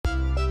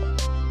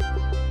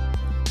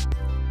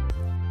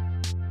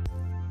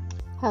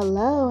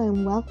Hello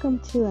and welcome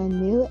to a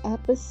new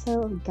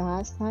episode of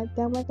God's Not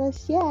Done With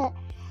Us Yet.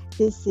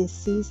 This is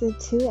season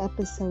 2,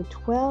 episode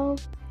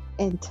 12,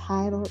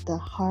 entitled The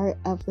Heart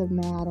of the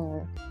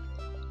Matter.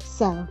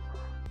 So,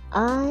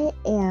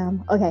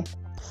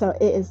 so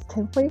it is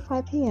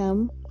 10:45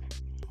 p.m.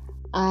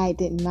 I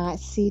did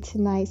not see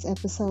tonight's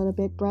episode of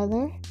Big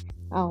Brother.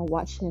 I'll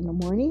watch it in the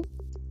morning.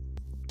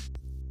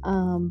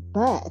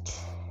 But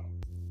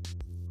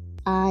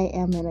I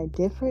am in a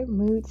different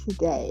mood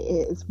today.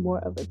 It is more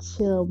of a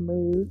chill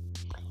mood.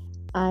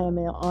 I am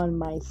on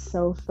my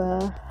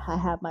sofa. I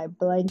have my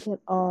blanket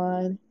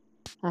on.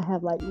 I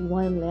have like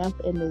one lamp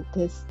in the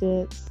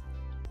distance.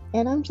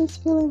 And I'm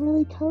just feeling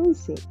really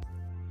cozy.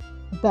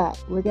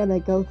 But we're going to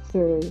go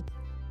through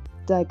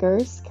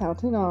Duggars,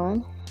 Counting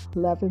On,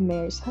 Love and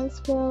Marriage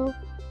Huntsville,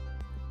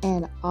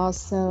 and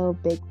also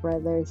Big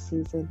Brother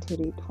Season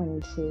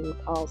 2022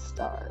 All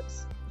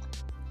Stars.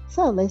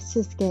 So let's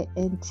just get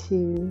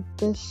into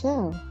the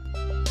show.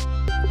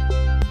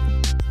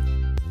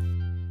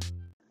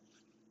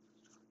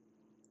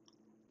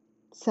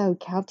 So,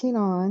 Counting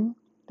On,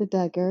 the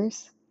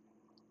Duggars.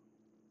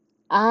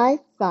 I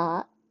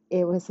thought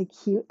it was a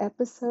cute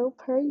episode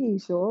per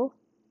usual,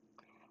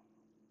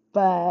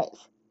 but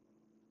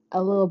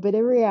a little bit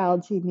of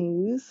reality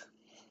news.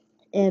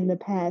 In the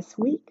past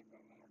week,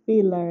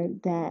 we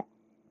learned that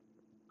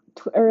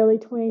early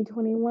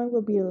 2021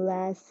 will be the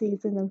last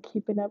season of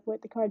Keeping Up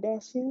with the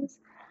Kardashians.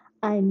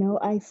 I know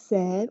I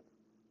said,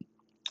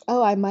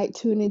 oh, I might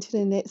tune into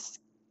the next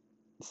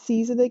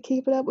season of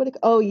Keeping Up with it.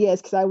 Oh,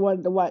 yes, because I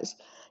wanted to watch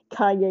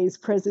Kanye's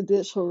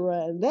presidential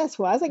run. That's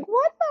why I was like,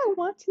 why do I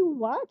want to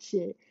watch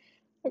it?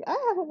 Like,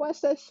 I haven't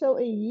watched that show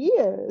in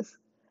years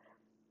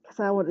because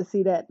I want to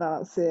see that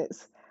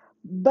nonsense.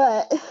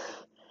 But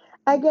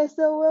I guess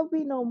there will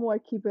be no more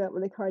Keeping Up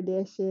with the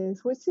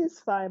Kardashians, which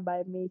is fine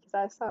by me because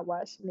I stopped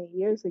watching it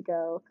years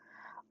ago.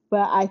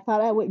 But I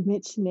thought I would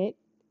mention it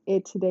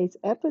in today's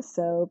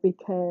episode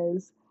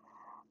because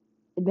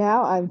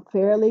now I'm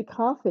fairly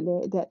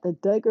confident that the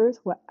Duggars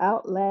will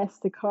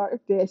outlast the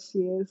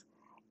Kardashians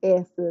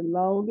as the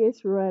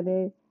longest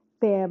running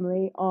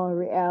family on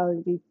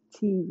reality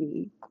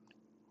TV.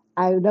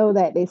 I know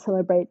that they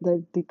celebrate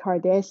the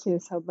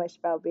Kardashians so much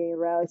about being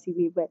reality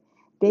TV, but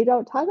they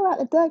don't talk about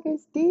the Duggars.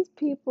 These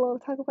people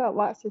talk about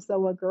watching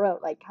someone grow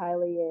up, like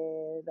Kylie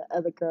and the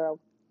other girl.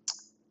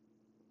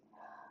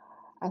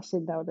 I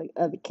should know the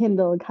other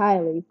Kendall and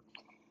Kylie.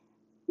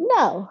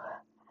 No,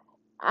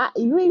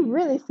 we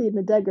really seen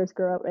the Duggars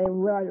grow up, and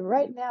we're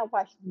right now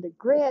watching the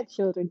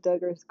grandchildren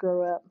Duggars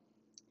grow up.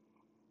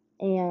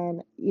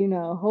 And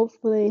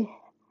hopefully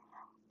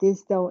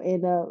this don't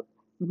end up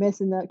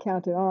messing up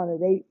Counting On,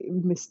 and they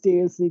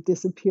mysteriously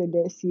disappear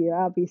next year.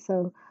 I'll be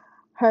so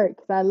hurt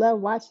because I love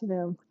watching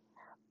them.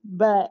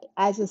 But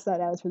I just thought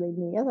that was really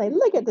neat. I was like,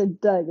 look at the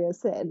Duggars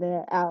sitting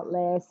there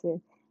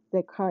outlasting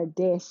the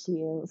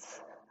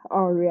Kardashians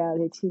on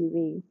reality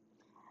TV.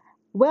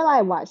 Well,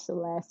 I watched the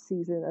last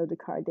season of the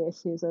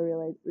Kardashians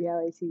on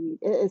reality TV.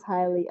 It is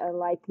highly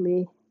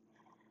unlikely.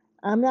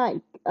 I'm not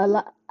a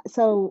lot.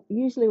 So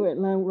usually with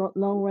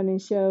long running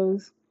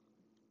shows,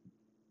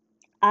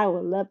 I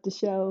would love the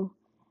show,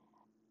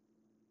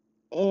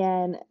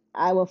 and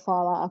I will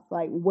fall off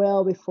like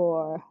well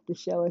before the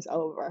show is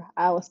over.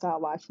 I will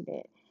start watching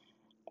it,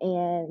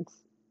 and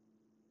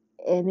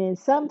then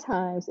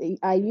sometimes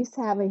I used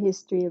to have a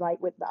history like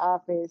with The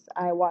Office.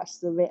 I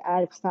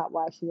stopped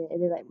watching it,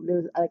 and then like it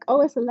was like, oh,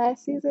 it's the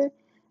last season.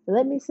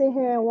 Let me sit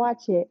here and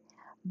watch it.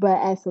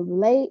 But as of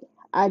late,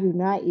 I do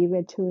not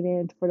even tune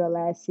in for the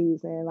last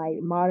season.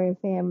 Like Modern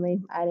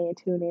Family, I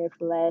didn't tune in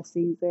for the last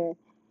season,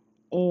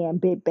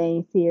 and Big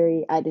Bang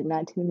Theory, I did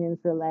not tune in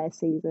for the last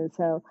season.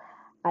 So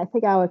I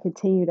think I would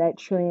continue that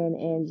trend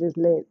and just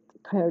let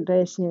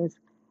Kardashians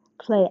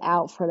play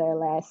out for their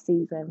last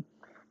season.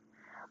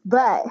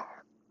 But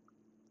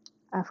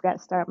I forgot to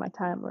start my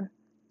timer.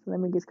 So let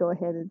me just go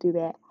ahead and do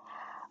that.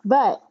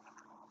 But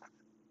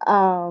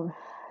um,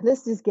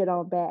 let's just get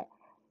on back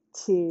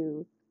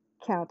to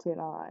Counting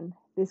On.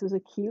 This was a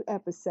cute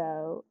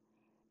episode.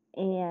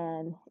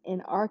 And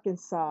in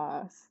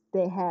Arkansas,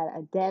 they had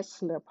a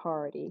bachelor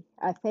party.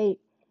 I think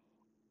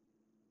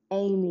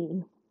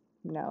Amy,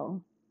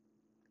 no,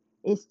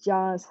 it's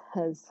John's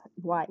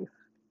wife,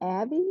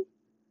 Abby.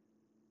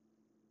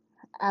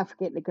 I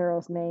forget the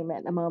girl's name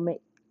at the moment.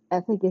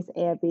 I think it's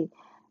Abby.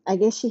 I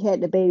guess she had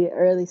the baby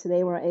early, so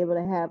they weren't able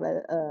to have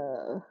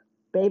a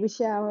baby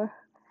shower.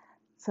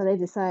 So they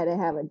decided to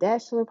have a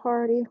bachelor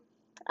party.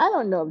 I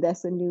don't know if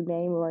that's a new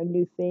name or a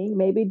new thing.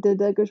 Maybe the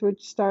Duggars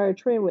would start a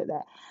trend with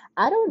that.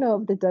 I don't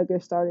know if the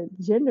Duggars started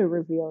gender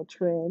reveal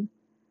trend.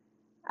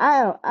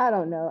 I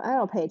don't know. I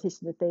don't pay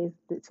attention to things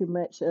too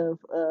much of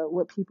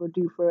what people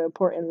do for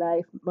important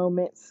life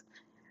moments.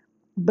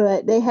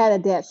 But they had a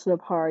bachelor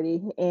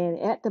party, and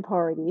at the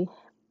party,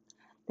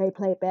 they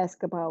played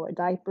basketball with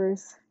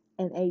diapers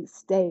and ate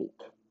steak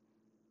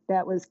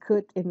that was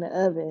cooked in the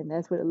oven.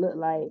 That's what it looked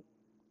like,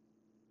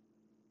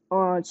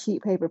 on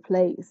cheap paper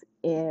plates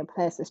and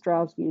plastic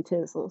straws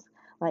utensils.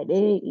 Like they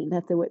didn't eat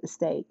nothing with the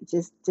steak,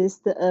 just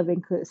the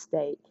oven cooked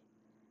steak.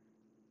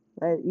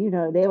 but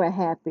they were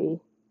happy.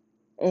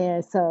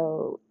 And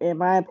so, in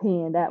my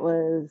opinion, that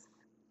was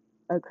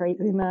a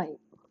crazy night.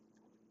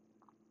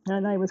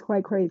 That night was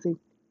quite crazy.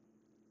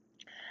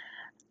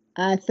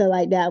 I feel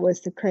like that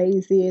was the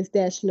craziest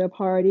bachelor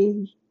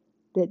party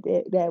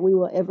that we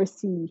will ever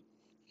see.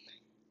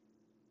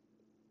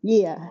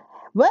 Yeah,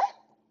 but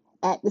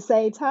at the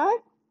same time,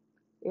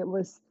 it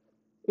was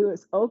it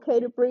was okay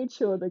to bring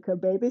children because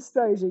baby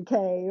Spurgeon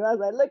came. I was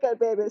like, look at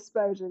baby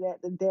Spurgeon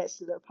at the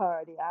bachelor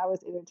party. I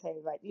was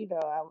entertained. Like,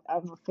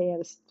 I'm a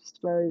fan of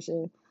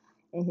Spurgeon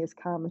and his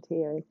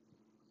commentary.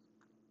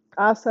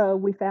 Also,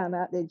 we found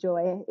out that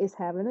Joy is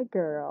having a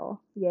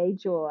girl. Yay,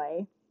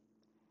 Joy.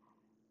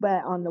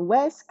 But on the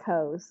West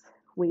Coast,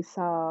 we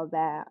saw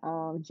that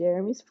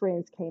Jeremy's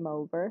friends came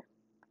over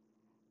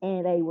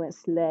and they went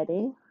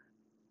sledding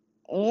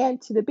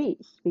and to the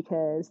beach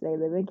because they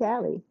live in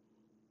Cali.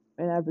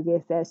 And I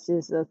guess that's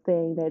just a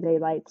thing that they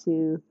like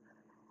to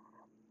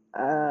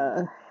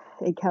uh,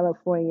 in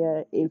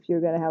California. If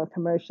you're going to have a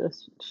commercial,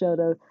 show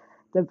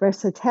the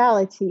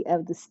versatility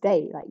of the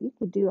state. Like you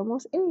could do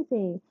almost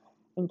anything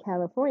in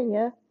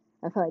California.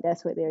 I feel like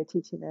that's what they were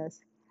teaching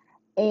us.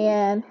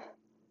 And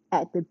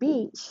at the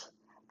beach,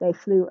 they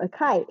flew a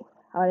kite,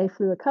 or they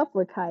flew a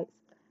couple of kites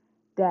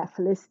that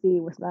Felicity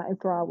was not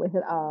enthralled with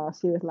at all.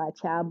 She was like,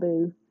 "Child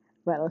boo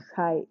about those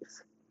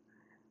kites."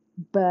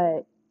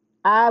 But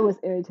I was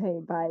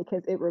entertained by it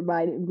because it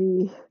reminded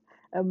me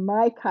of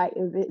my kite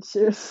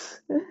adventures.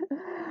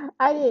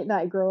 I did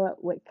not grow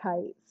up with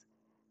kites,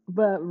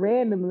 but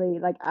randomly,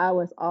 like I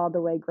was all the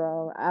way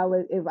grown.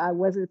 If I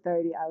wasn't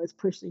 30, I was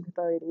pushing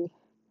 30.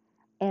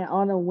 And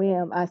on a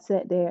whim, I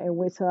sat there and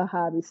went to a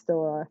hobby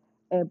store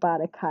and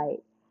bought a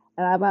kite.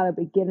 And I bought a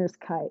beginner's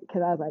kite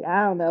because I was like,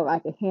 I don't know if I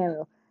can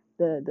handle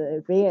the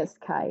advanced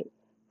kite.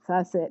 So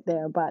I sat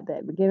there and bought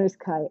that beginner's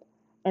kite.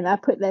 And I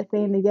put that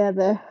thing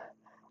together.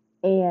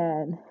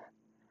 And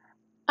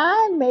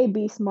I may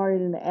be smarter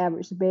than the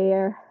average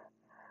bear,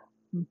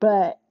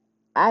 but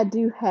I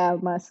do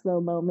have my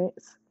slow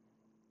moments.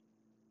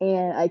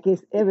 And I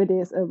guess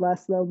evidence of my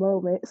slow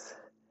moments.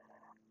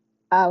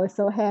 I was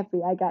so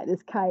happy I got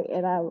this kite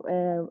and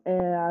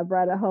I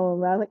brought it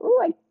home. I was like,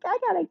 "Oh, I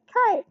got a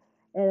kite!"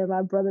 And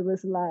my brother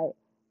was like,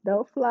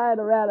 "Don't fly it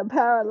around and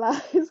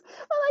paralyze." I'm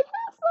like,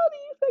 "How slow do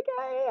you think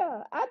I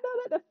am? I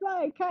know that to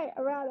fly a kite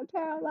around and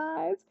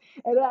paralyze."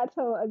 And then I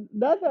told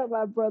another of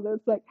my brothers,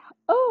 like,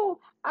 "Oh,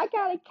 I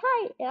got a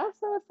kite, and I'm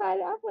so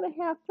excited! I'm gonna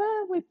have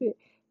fun with it."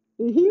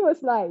 And he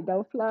was like,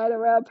 "Don't fly it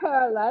around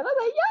paralyzed." I was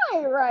like,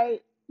 "Y'all ain't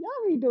right.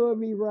 Y'all be doing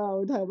me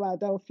wrong talking about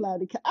don't fly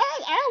the kite."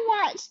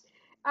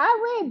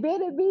 I read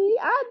Ben and Me.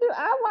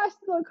 I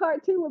watched the little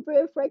cartoon with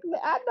Ben Franklin.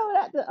 I know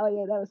that oh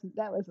yeah,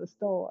 that was a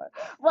storm.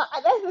 Well,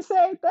 that's the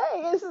same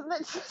thing. It's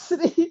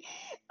electricity.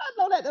 I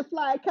know that to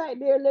fly a kite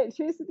near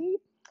electricity.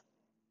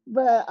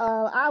 But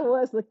I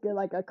was looking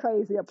like a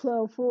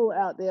plum fool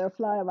out there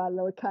flying my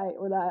little kite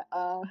when I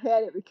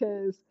had it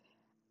because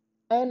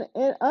and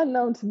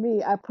unknown to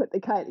me, I put the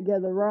kite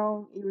together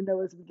wrong, even though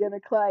it was a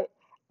beginner kite,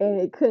 and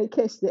it couldn't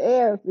catch the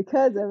air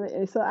because of it.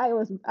 And so I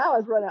was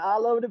running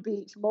all over the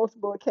beach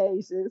multiple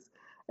occasions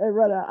and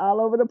running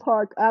all over the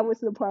park. I went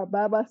to the park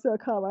by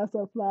myself, caught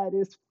myself flying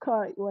this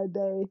kite one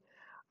day,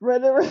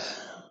 running around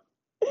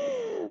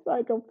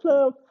like a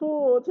plumb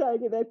fool trying to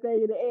get that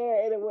thing in the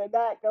air, and it would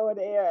not go in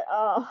the air at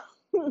all.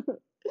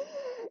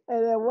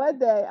 And then one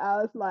day I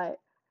was like,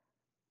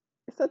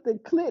 something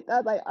clicked. I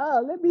was like,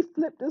 oh, let me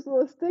flip this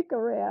little stick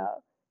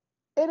around.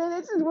 And then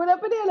it just went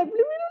up in there like,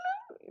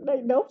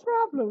 like no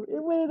problem.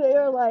 It went in the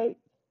air like,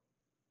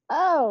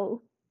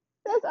 oh,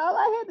 that's all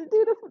I had to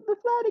do to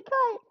fly the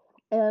kite.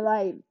 And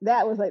like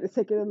that was like the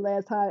second and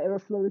last time I ever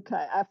flew the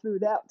kite. I flew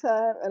that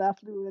time and I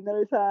flew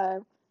another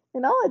time.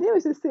 And all I did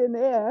was just sit in the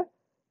air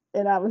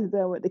and I was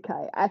done with the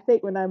kite. I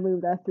think when I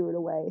moved I threw it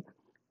away.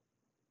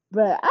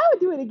 But I would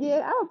do it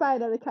again. I would buy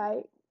another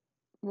kite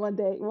one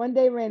day. One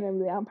day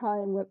randomly. Am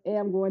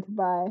going to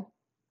buy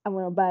I'm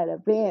gonna buy an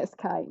advanced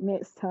kite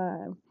next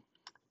time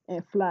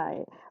and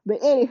fly it.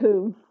 But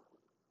anywho,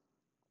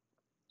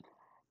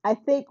 I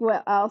think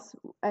what else?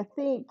 I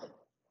think,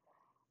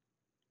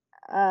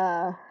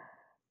 uh,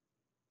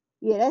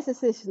 yeah, that's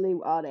essentially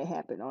all that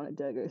happened on the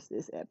Duggars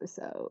this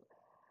episode.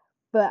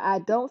 But I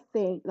don't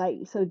think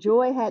so.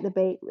 Joy had the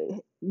baby.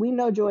 We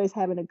know Joy is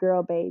having a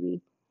girl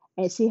baby,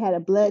 and she had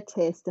a blood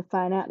test to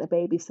find out the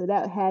baby. So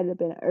that had to have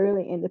been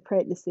early in the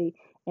pregnancy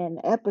and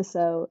the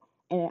episode,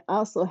 and it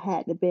also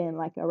had to been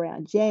like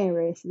around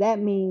January. So that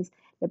means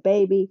the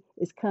baby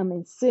is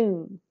coming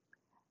soon.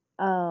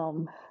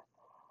 Um,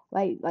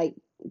 like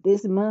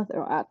this month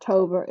or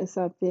October or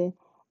something.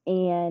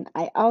 And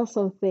I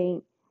also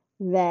think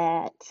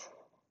that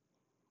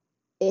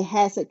it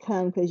hasn't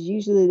come because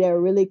usually they're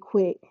really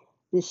quick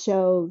to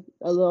show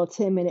a little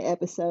 10-minute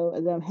episode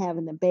of them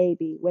having the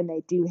baby when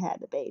they do have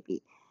the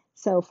baby.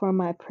 So for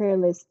my prayer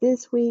list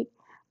this week,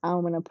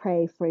 I'm going to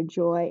pray for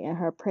Joy and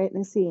her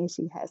pregnancy and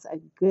she has a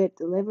good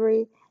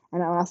delivery.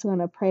 And I'm also going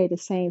to pray the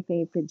same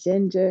thing for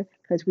Ginger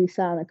because we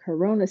saw in a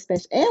Corona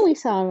special and we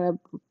saw in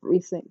a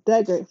recent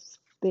Duggar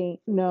thing.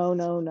 No,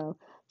 no, no.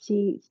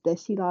 she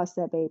lost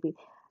that baby.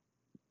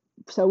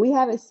 So we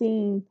haven't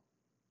seen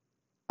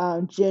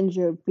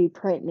Ginger be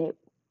pregnant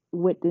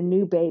with the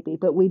new baby,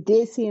 but we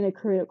did see in a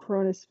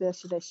Corona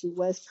special that she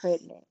was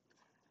pregnant.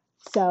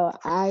 So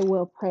I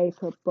will pray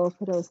for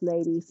both of those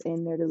ladies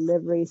and their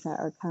deliveries that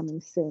are coming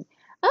soon.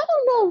 I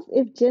don't know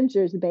if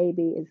Ginger's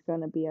baby is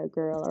going to be a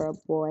girl or a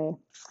boy.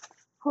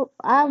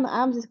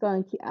 I'm just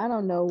going to keep. I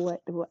don't know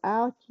what.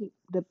 I'll keep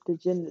the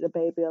gender of the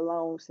baby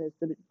alone since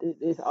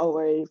it's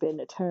already been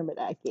determined.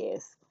 I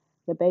guess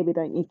the baby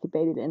don't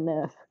incubated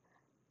enough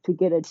to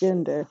get a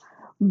gender,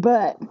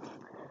 but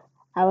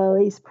I will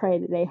at least pray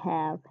that they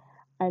have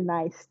a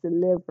nice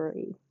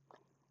delivery.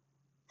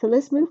 So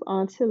let's move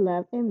on to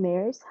Love and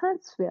Marriage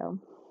Huntsville.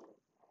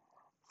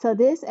 So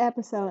this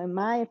episode, in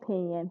my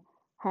opinion,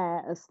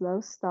 had a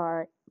slow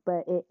start,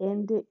 but it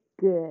ended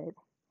good.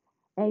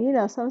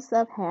 And some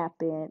stuff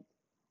happened.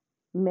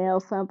 Mel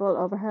fumbled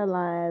over her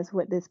lines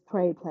with this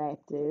play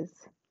practice.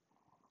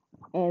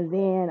 And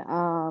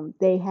then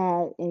they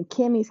had, in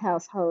Kimmy's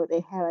household,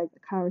 they had a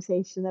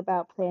conversation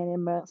about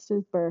planning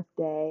Monster's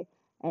birthday.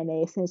 And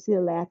they essentially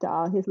laughed at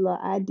all his little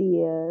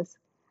ideas,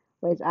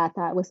 which I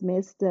thought was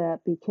messed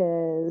up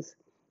because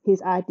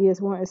his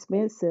ideas weren't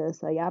expensive.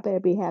 So y'all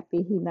better be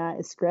happy he not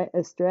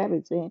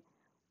extravagant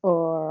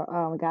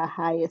or got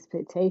high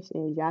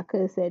expectations. Y'all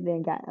could have said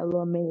then got a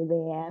little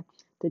minivan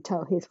to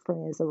tow his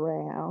friends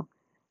around.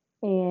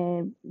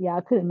 And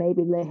y'all could have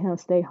maybe let him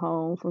stay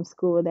home from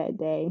school that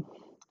day.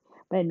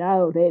 But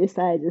no, they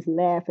decided to just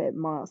laugh at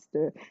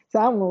Monster. So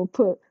I'm going to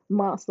put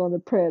Monster on the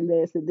prayer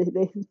list of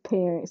his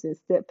parents and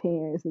step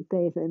parents and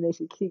things, and they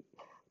should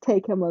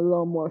take him a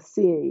little more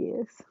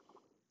serious.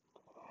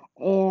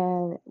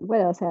 And what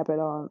else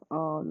happened on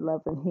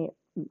Love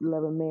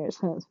and Marriage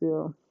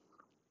Huntsville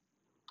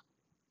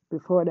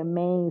before the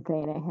main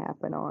thing that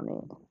happened on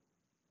it?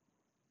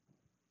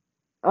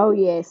 Oh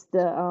yes,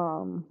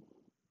 the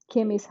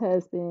Kimmy's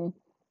husband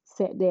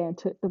sat there and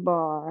took the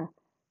bar.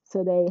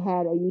 So they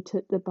had a you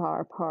took the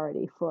bar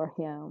party for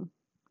him.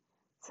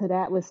 So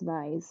that was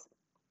nice.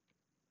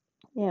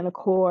 And of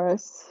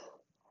course,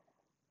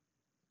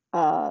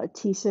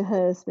 Tisha's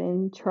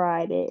husband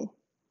tried it.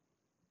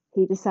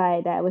 He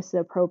decided that was the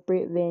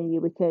appropriate venue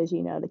because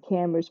the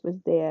cameras was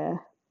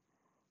there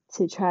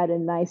to try to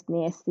nice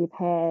nasty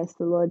pass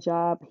the little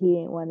job he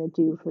didn't want to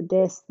do for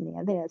Destiny.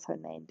 I think that's her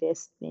name,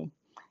 Destiny.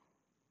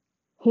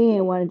 He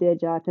didn't want to do a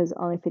job because it's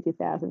only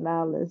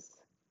 $50,000.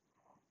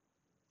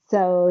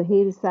 So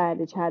he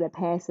decided to try to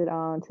pass it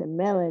on to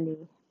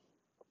Melanie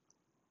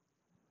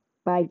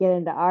by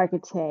getting the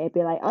architect.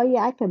 Be like, oh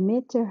yeah, I can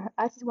mentor her.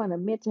 I just want to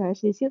mentor her.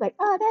 She was like,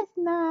 oh, that's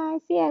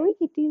nice. Yeah, we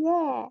could do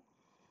that.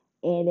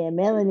 And then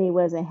Melanie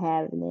wasn't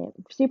having it.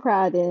 She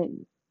probably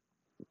didn't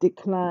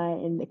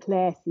decline in the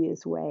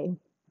classiest way.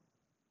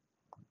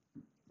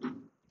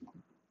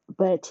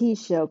 But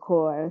Tisha, of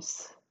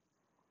course,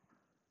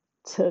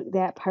 took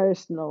that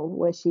personal,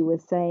 what she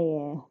was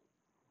saying,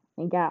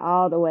 and got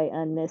all the way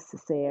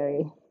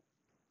unnecessary.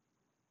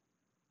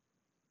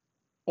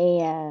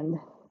 And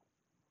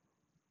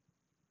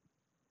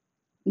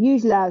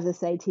usually I would just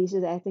say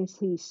Tisha's acting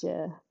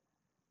Tisha,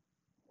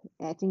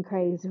 acting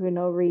crazy for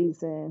no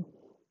reason.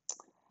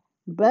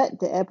 But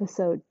the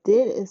episode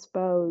did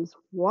expose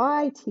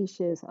why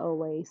Tisha is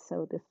always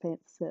so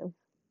defensive.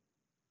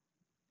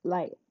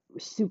 Like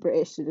super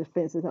extra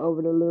defensive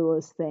over the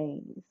littlest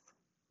things.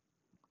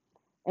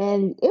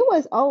 And it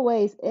was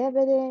always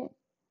evident,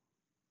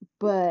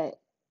 but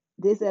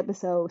this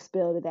episode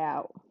spelled it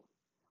out,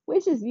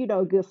 which is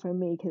good for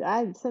me because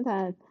I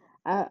sometimes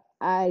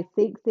I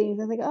think things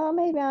I think oh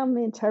maybe I'm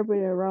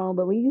interpreting it wrong,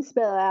 but when you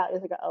spell it out,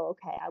 it's like oh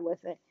okay I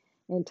wasn't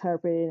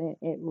interpreting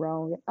it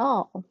wrong at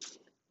all.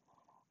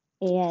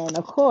 And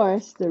of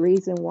course, the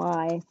reason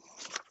why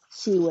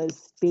she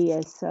was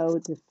being so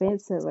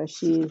defensive, or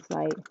she's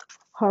like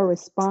her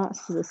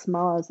response to the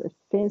smallest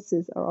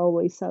offenses are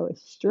always so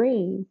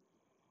extreme.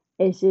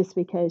 It's just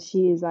because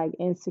she is like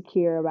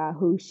insecure about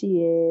who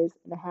she is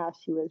and how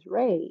she was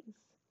raised.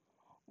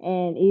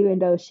 And even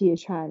though she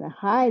is trying to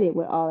hide it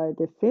with all her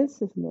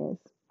defensiveness,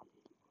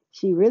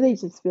 she really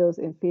just feels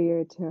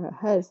inferior to her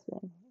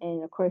husband.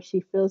 And of course, she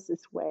feels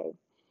this way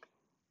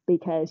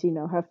because,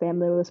 her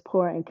family was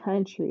poor and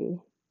country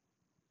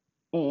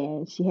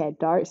and she had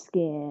dark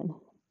skin,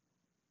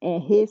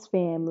 and his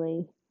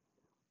family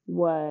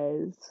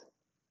was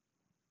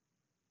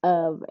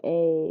of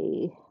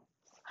a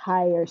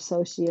higher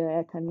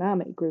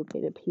socioeconomic group,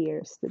 it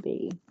appears to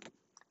be.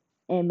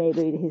 And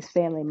maybe his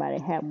family might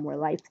have had more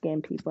light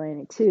skinned people in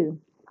it too.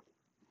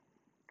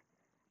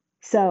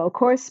 So, of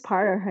course,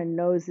 part of her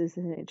knows this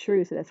isn't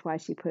true, so that's why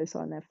she puts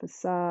on that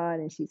facade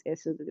and she's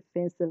extra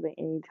defensive in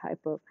any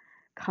type of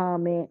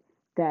comment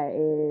that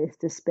is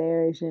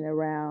disparaging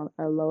around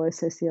a lower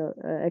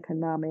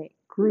socioeconomic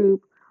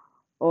group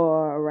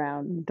or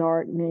around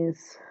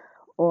darkness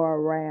or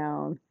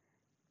around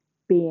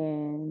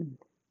being,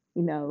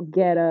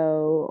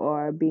 ghetto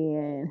or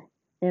being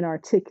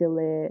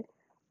inarticulate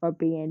or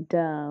being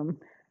dumb.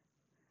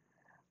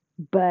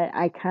 But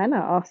I kind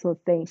of also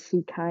think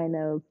she kind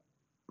of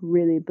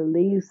really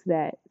believes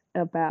that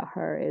about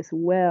her as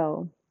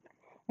well.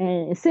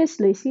 And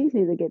essentially, she needs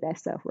to get that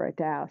stuff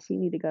worked out. She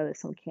need to go to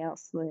some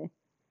counseling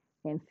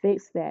and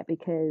fix that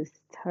because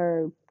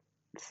her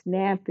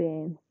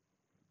snapping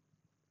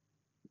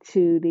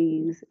to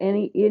these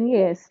and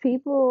yes,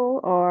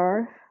 people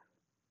are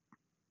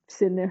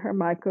sending her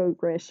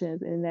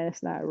microaggressions, and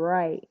that's not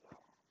right.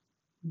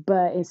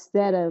 But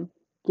instead of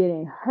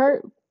getting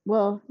hurt,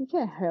 well, you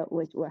can't hurt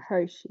what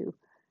hurts you.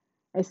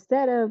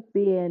 Instead of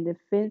being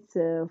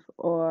defensive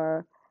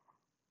or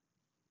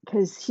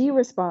because she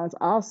responds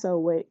also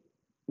with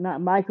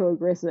not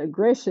microaggressive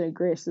aggression.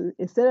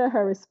 Instead of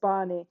her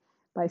responding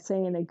by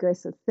saying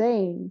aggressive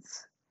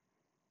things,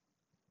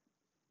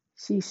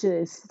 she should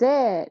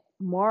instead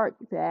mark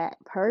that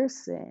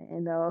person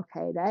and know,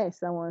 okay, that is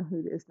someone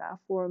who is not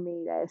for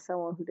me, that is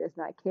someone who does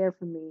not care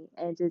for me,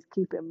 and just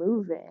keep it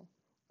moving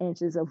and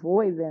just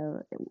avoid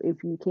them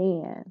if you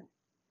can.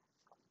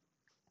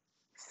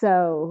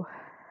 So,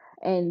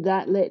 and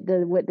not let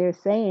what they're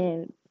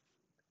saying,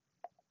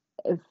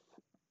 if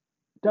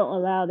don't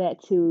allow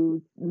that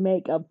to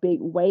make a big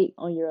weight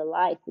on your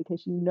life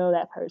because you know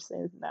that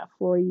person is not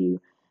for you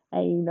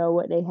and you know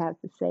what they have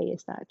to say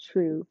is not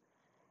true.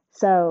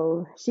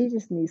 So she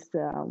just needs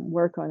to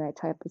work on that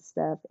type of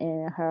stuff.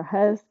 And her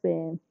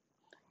husband,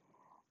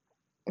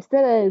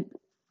 instead of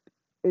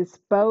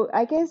expose,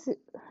 I guess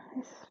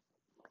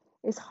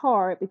it's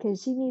hard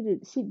because she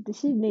needed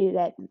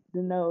that to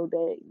know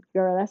that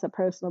girl, that's a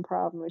personal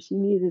problem, and she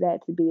needed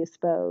that to be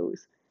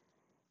exposed.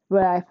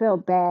 But I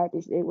felt bad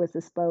that it was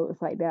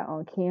exposed like that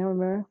on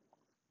camera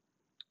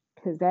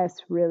because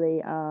that's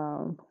really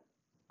and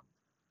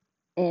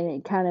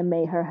it kind of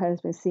made her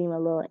husband seem a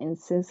little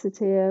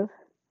insensitive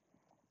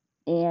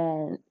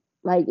and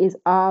like it's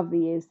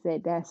obvious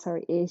that that's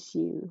her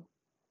issue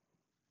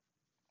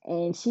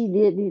and she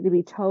did need to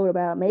be told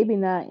about maybe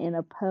not in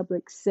a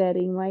public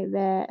setting like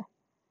that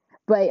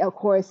but of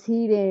course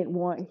he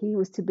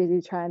was too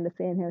busy trying to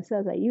defend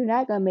himself like you're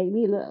not gonna make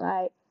me look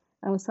like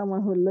I'm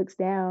someone who looks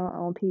down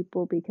on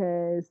people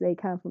because they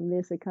come from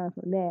this or come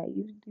from that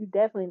you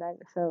definitely not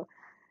so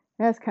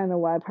that's kind of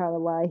why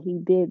probably why he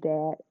did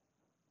that.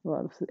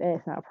 Well,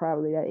 that's not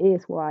probably, that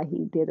is why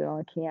he did it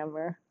on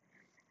camera.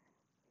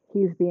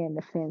 He's being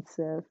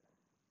defensive.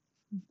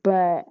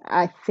 But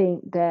I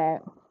think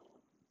that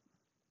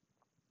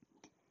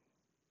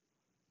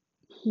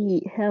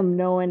him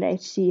knowing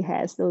that she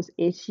has those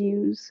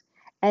issues,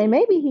 and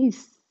maybe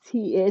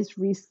he is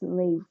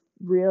recently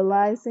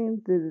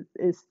realizing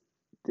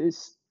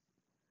this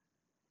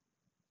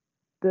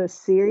the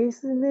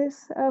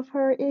seriousness of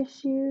her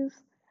issues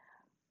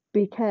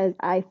because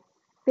I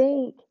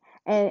think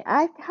and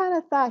I kind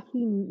of thought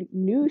he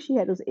knew she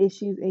had those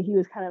issues and he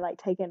was kind of like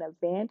taking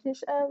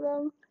advantage of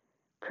them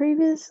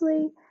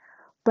previously.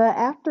 But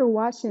after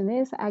watching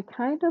this, I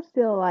kind of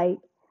feel like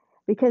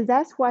because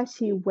that's why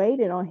she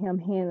waited on him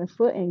hand and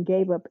foot and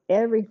gave up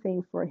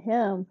everything for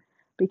him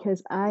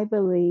because I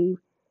believe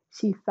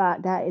she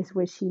thought that is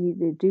what she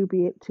needed to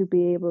do to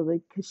be able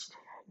to because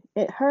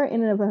her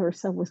in and of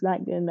herself was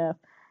not good enough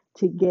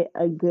to get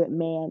a good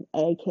man,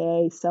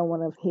 aka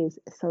someone of his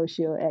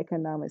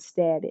socioeconomic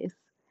status.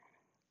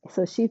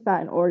 So she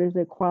thought in order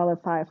to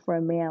qualify for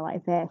a man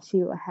like that, she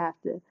would have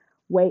to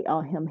wait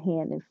on him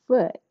hand and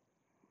foot.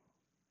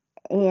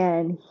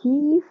 And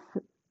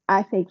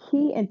I think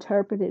he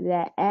interpreted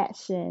that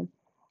action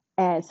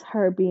as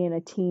her being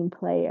a team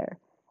player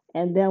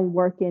and them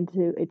working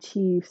to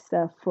achieve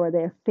stuff for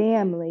their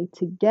family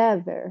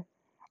together.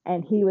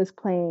 And he was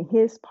playing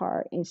his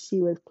part and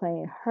she was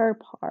playing her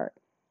part.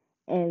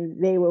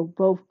 And they were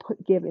both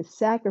giving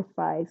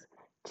sacrifice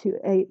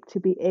to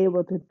be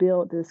able to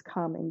build this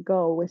common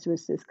goal, which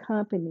was this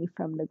company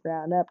from the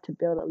ground up to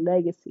build a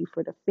legacy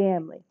for the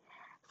family.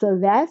 So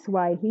that's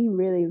why he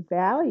really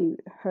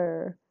valued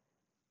her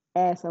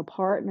as a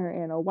partner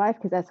and a wife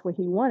because that's what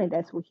he wanted.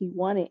 That's what he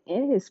wanted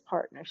in his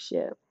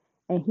partnership.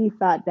 And he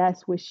thought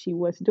that's what she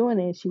was doing,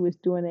 and she was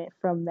doing it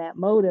from that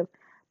motive,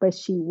 but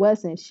she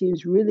wasn't. She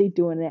was really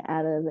doing it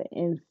out of an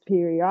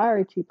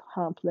inferiority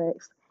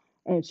complex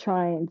and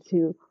trying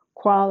to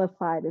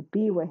qualify to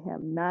be with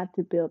him, not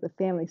to build a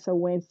family. So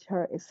when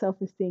her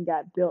self esteem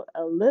got built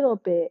a little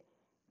bit,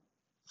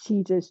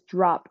 she just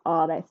dropped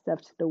all that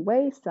stuff to the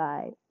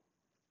wayside.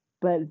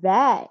 But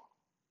that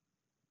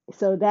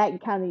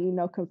kind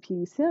of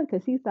confused him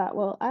because he thought,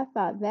 well, I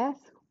thought that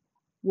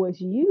was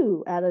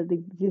you out of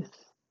the just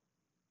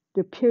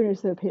the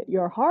pureness of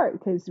your heart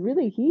because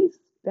really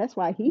that's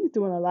why he's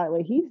doing a lot of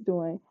what he's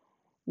doing,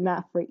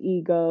 not for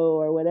ego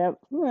or whatever.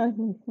 I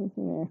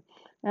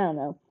don't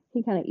know.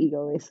 He kind of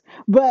egoist,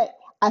 but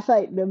I feel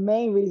like the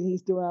main reason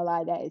he's doing a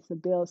lot of that is to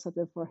build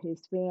something for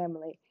his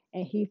family,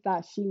 and he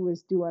thought she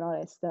was doing all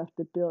that stuff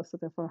to build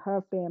something for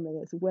her family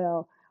as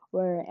well.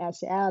 Where in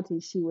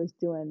actuality, she was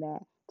doing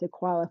that to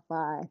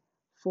qualify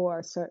for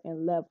a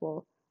certain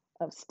level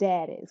of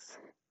status.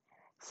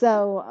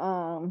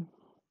 So,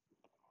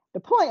 the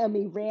point of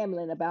me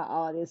rambling about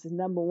all this is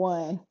number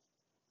one,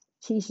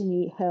 Keisha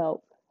need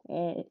help,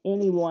 and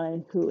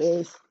anyone who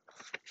is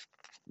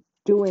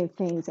doing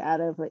things out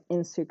of an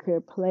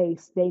insecure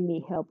place, they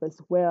need help as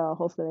well.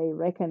 Hopefully, they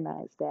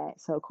recognize that.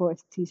 So, of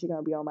course, Tisha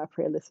gonna be on my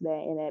prayer list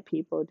today, and that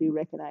people do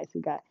recognize who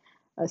got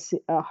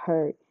a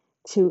hurt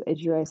to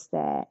address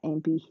that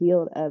and be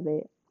healed of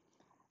it.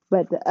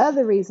 But the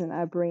other reason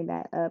I bring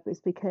that up is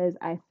because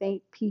I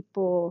think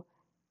people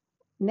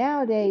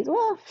nowadays,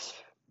 well,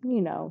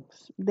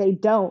 they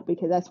don't,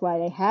 because that's why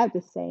they have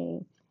the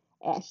saying,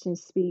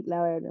 actions speak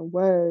louder than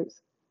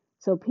words.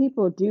 So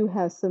people do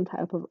have some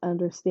type of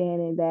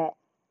understanding that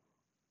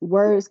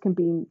words,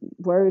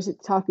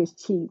 talk is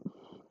cheap.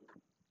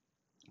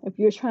 If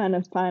you're trying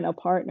to find a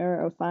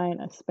partner or find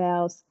a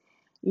spouse,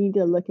 you need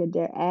to look at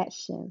their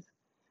actions.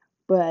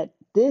 But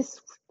this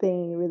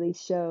thing really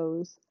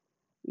shows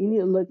you need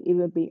to look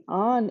even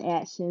beyond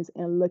actions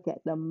and look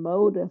at the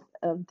motive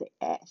of the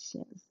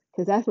actions.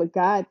 Because that's what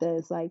God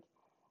does. Like,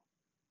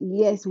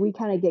 yes, we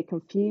kind of get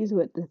confused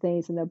with the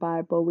things in the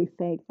Bible. We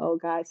think, oh,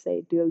 God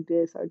say do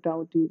this or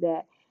don't do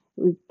that.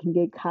 We can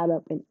get caught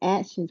up in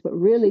actions, but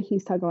really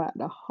he's talking about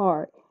the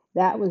heart.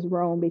 That was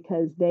wrong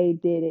because they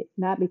did it,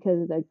 not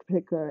because of the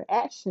particular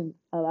action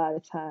a lot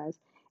of times.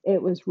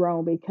 It was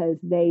wrong because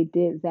they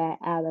did that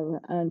out of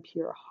an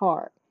impure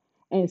heart.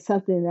 And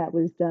something that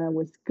was done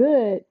was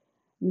good,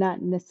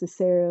 not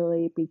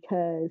necessarily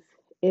because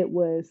it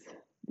was,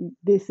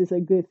 this is a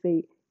good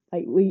thing.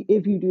 Like,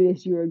 if you do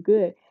this, you're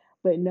good,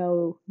 but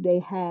no, they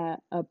had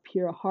a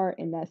pure heart,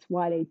 and that's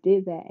why they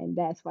did that, and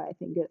that's why I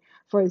think it.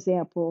 For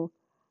example,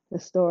 the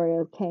story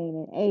of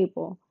Cain and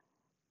Abel.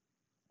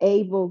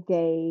 Abel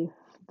gave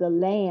the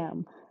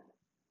lamb,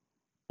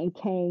 and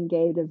Cain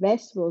gave the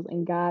vegetables,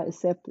 and God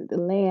accepted the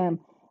lamb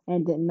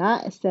and did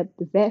not accept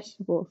the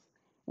vegetables.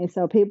 And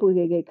so people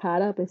could get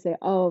caught up and say,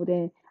 "Oh,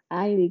 then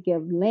I need to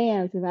give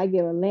lambs. If I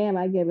give a lamb,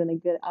 I'm giving a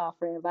good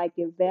offering. If I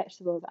give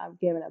vegetables, I'm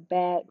giving a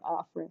bad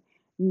offering."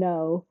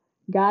 No,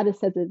 God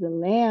accepted the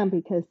lamb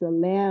because the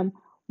lamb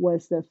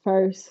was the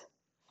first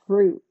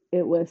fruit.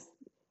 It was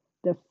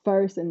the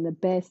first and the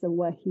best of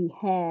what he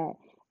had.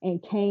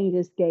 And Cain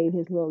just gave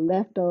his little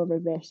leftover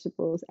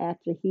vegetables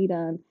after he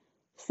done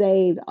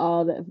saved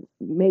all the,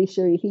 made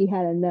sure he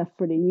had enough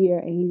for the year,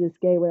 and he just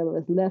gave whatever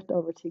was left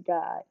over to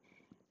God.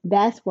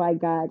 That's why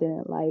God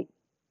didn't like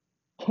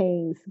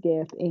Cain's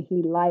gift and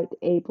he liked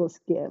Abel's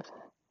gift.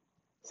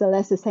 So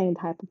that's the same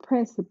type of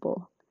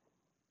principle.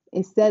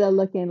 Instead of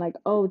looking like,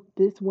 oh,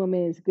 this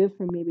woman is good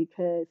for me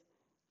because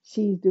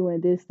she's doing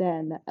this, that,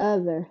 and the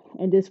other,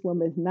 and this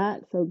woman is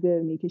not so good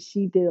for me because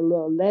she did a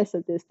little less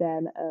of this, that,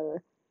 and the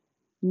other.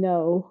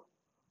 No,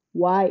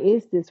 why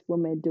is this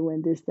woman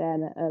doing this, that,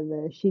 and the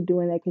other? Is she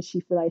doing that because she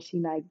feel like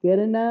she's not good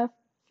enough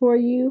for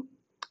you?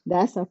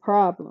 That's a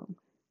problem.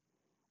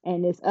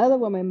 And this other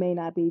woman may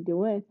not be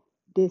doing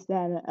this,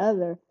 that, and the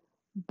other,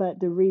 but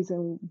the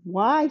reason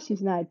why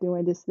she's not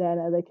doing this, that, and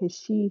the other, because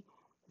she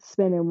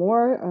spending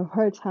more of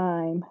her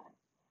time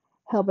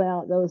helping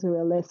out those who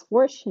are less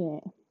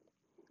fortunate,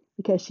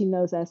 because she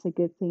knows that's a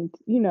good thing,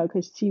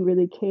 because she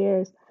really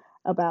cares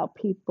about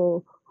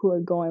people who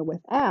are going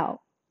without.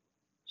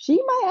 She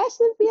might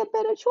actually be a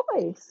better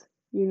choice,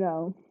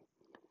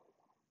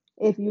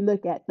 if you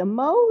look at the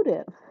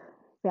motive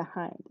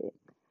behind it.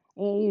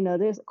 And,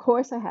 there's, of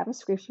course, I have a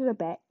scripture to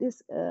back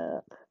this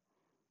up.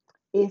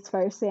 It's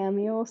 1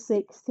 Samuel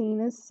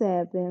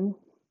 16:7.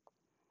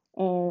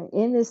 And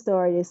in this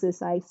story, this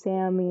is like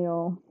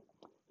Samuel,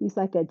 he's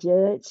like a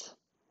judge,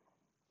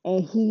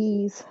 and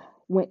he's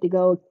went to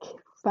go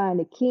find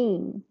a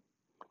king.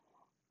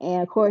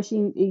 And of course,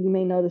 you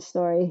may know the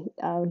story.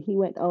 He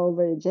went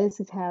over to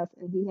Jesse's house,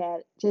 and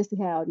Jesse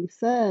had all these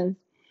sons.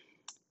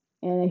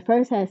 And they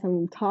first had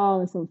some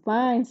tall and some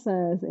fine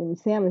sons. And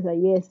Samuel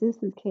said, "Yes,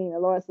 this is king." The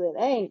Lord said,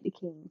 "That ain't the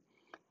king."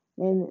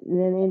 And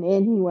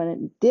then he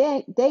wanted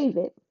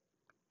David.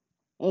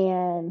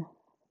 And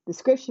the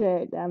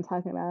scripture that I'm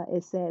talking about,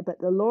 it said, "But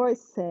the Lord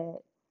said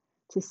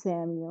to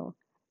Samuel,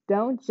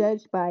 don't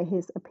judge by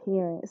his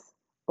appearance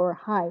or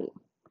height,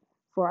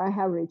 for I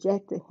have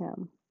rejected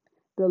him."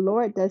 The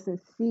Lord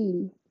doesn't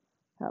see.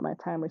 Oh, my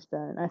timer's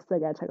done. I still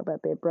got to talk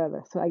about Big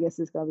Brother, so I guess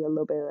it's going to be a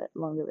little bit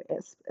longer of an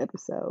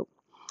episode.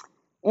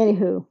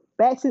 Anywho,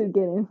 back to the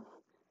beginning.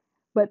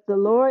 But the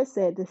Lord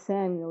said to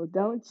Samuel,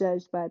 don't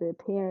judge by the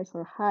appearance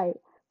or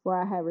height, for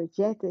I have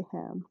rejected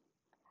him.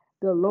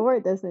 The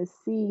Lord doesn't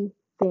see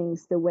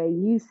things the way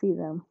you see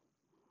them.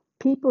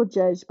 People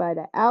judge by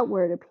the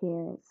outward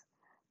appearance,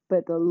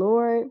 but the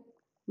Lord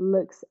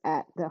looks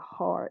at the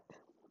heart.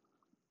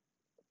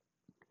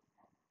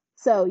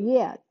 So,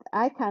 yeah,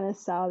 I kind of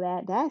saw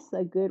that. That's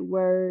a good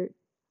word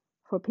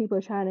for people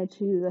trying to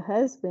choose a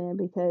husband,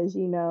 because,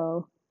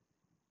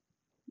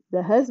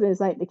 the husband is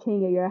like the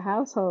king of your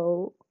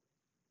household.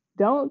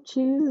 Don't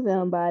choose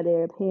them by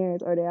their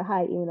appearance or their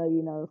height, even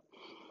though,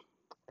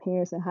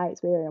 appearance and height is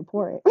very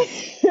important.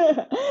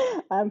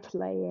 I'm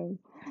playing.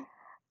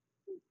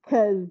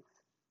 Because,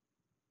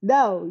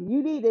 no,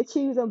 you need to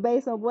choose them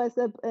based on what's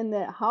up in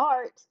their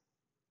heart.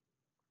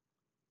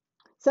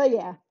 So,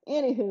 yeah,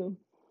 anywho,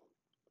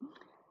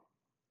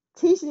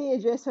 Tisha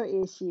addressed her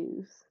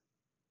issues.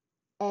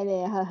 And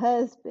then her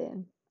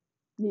husband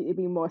need to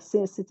be more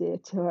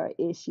sensitive to her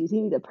issues.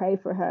 He need to pray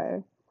for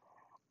her,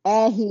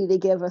 and he need to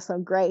give her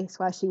some grace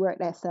while she worked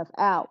that stuff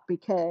out,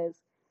 because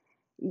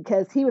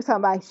he was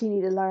talking about she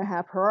need to learn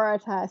how to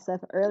prioritize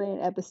stuff early in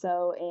the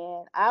episode,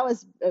 and I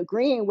was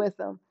agreeing with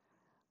him.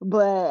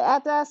 But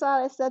after I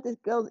saw that stuff,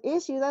 those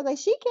issues, I was like,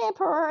 she can't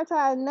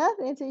prioritize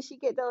nothing until she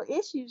get those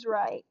issues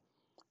right.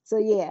 So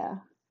yeah,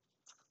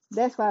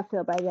 that's why I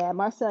feel about that.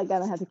 Marcel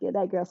gonna have to give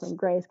that girl some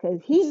grace,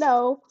 because he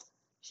know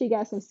she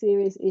got some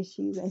serious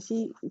issues, and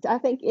I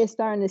think it's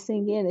starting to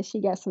sink in that she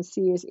got some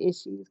serious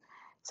issues.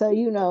 So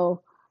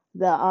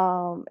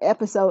the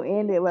episode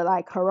ended with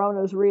like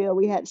Corona's real.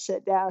 We had to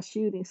shut down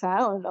shooting, so I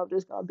don't know if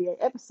there's gonna be an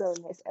episode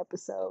in this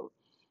episode.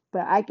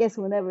 But I guess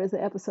whenever there's an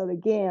episode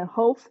again,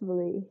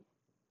 hopefully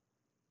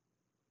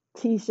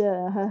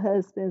Tisha and her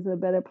husband's in a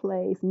better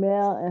place,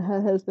 Mel and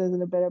her husband's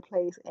in a better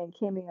place, and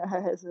Kimmy and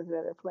her husband's in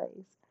a better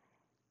place.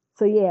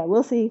 So yeah,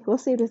 we'll see. We'll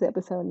see this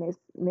episode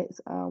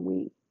next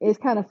week. It's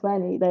kind of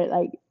funny that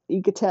like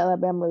you could tell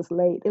Alabama was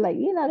late. They're like,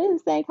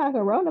 this thing called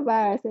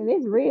coronavirus and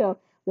it's real,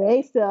 but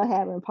they still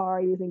having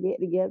parties and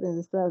get-togethers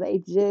and stuff. They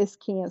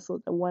just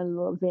canceled the one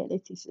little event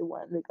that Tisha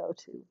wanted to go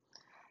to.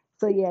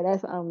 So yeah,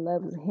 that's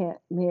Love is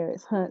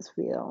Marriage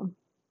Huntsville.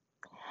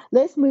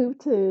 Let's move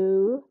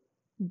to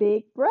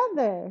Big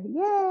Brother.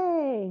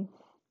 Yay!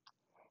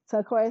 So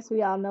of course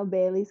we all know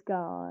Bailey's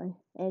gone,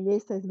 and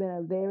this has been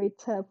a very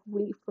tough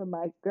week for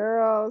my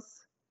girls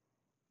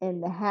in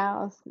the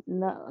house.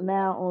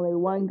 Now only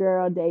one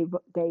girl,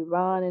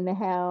 Davon, in the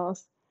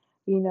house.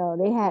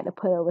 They had to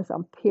put up with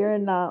some pure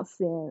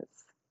nonsense,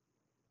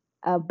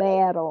 a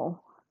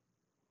battle.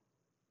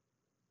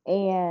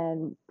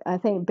 And I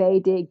think Bay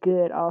did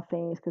good, all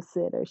things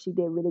considered. She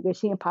did really good.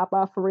 She didn't pop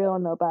off for real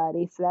on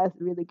nobody, so that's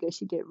really good.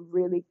 She did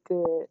really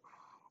good.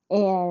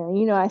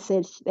 And I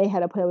said they had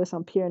to put up with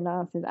some pure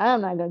nonsense.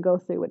 I'm not gonna go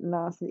through what the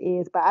nonsense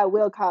is, but I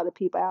will call the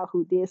people out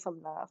who did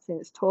some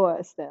nonsense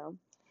towards them.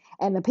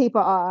 And the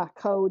people are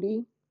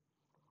Cody,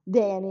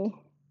 Danny,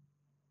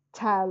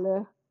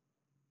 Tyler,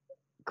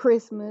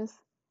 Christmas,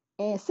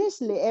 and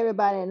essentially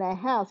everybody in that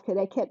house, because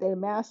they kept their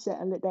mouth shut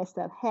and let that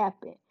stuff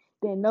happen.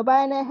 Then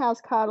nobody in that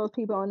house called those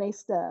people on their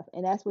stuff,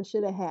 and that's what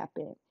should have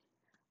happened.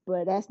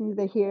 But that's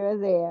neither here or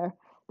there.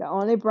 The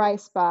only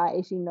bright spot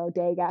is, they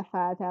got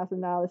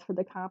 $5,000 for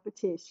the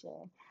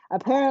competition.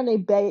 Apparently,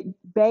 Bay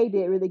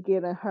did really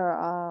good in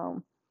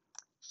her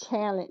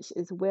challenge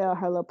as well,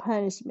 her little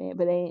punishment,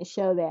 but they didn't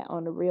show that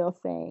on the real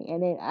thing.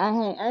 And then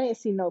I didn't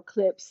see no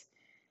clips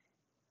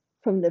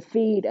from the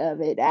feed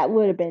of it. That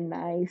would have been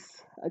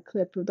nice, a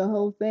clip of the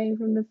whole thing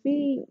from the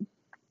feed.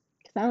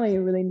 Because I don't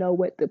even really know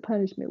what the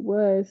punishment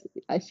was.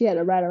 She had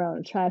to ride around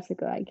a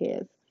tricycle, I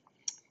guess.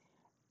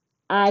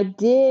 I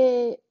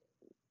did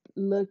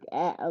look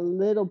at a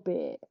little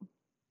bit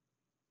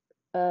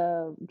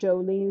of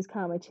Jolene's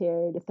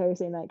commentary, the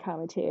Thursday night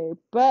commentary,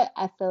 but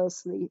I fell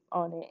asleep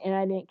on it and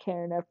I didn't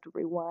care enough to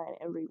rewind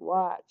and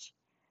rewatch.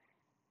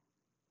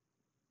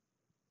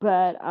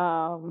 But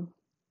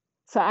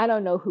so I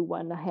don't know who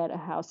won the Head of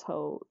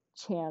Household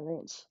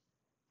challenge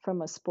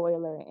from a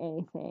spoiler or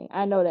anything.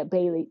 I know that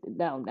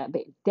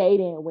they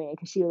didn't win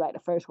because she was like the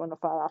first one to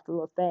fall off the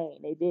little thing.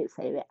 They did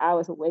say that. I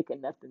was awake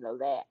enough to know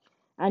that.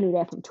 I knew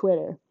that from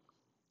Twitter.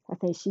 I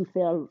think she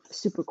fell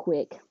super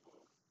quick.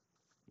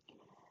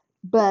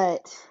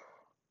 But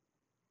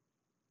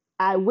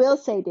I will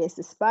say this,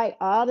 despite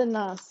all the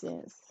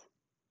nonsense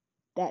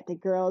that the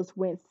girls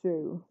went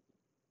through,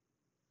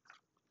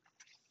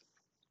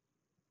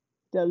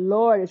 the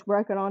Lord is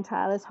working on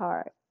Tyler's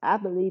heart. I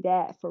believe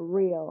that for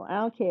real. I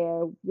don't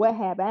care what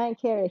happened. I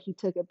don't care if he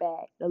took it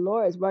back. The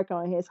Lord is working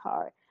on his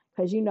heart.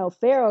 Because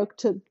Pharaoh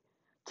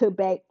took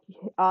back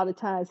all the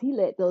times he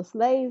let those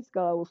slaves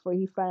go before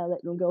he finally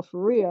let them go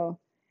for real.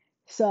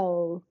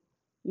 So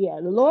yeah,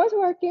 the Lord's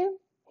working.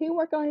 He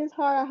worked on his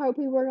heart. I hope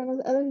he worked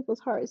on other people's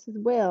hearts as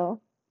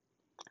well.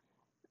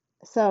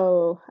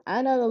 So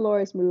I know the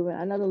Lord is moving.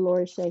 I know the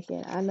Lord is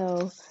shaking. I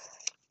know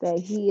that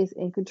he is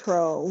in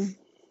control.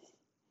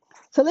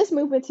 So let's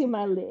move into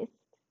my list.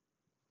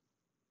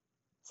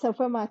 So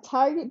for my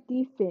target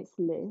defense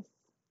list,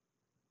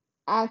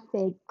 I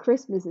think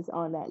Christmas is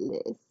on that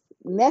list.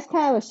 And that's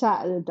kind of a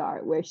shot in the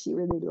dark where she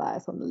really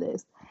lies on the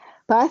list.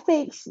 But I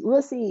think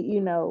we'll see,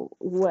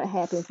 what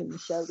happens in the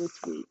show this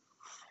week.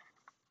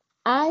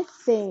 I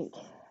think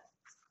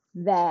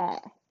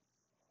that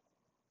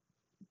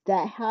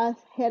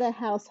head of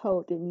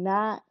household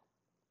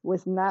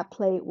was not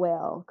played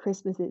well.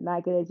 Christmas did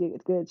not get a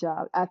good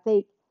job. I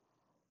think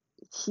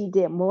she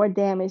did more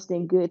damage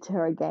than good to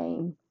her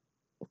game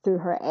through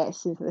her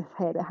actions as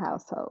head of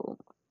household.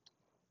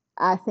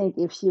 I think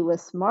if she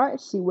was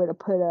smart, she would have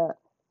put up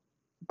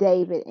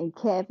David and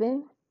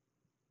Kevin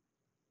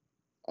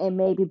and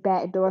maybe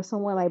backdoor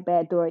someone like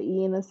backdoor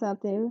Ian or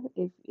something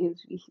if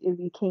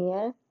you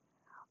can.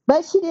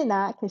 But she did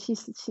not, because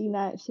she's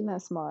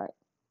not smart.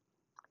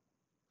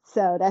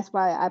 So that's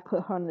why I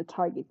put her on the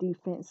target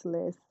defense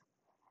list.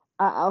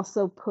 I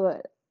also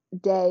put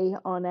Day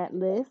on that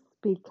list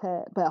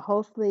but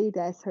hopefully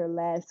that's her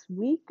last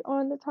week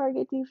on the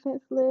target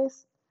defense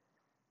list.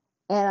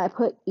 And I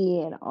put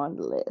Ian on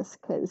the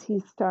list because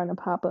he's starting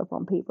to pop up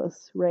on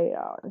people's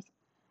radars.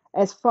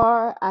 As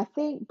far, I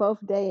think both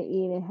Day and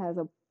Ian has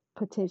a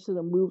potential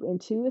to move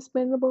into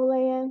expendable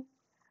land,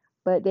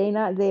 but they're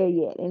not there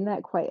yet. They're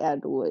not quite out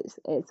of the woods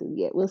as of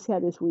yet. We'll see how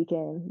this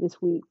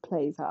week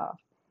plays off.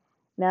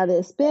 Now, the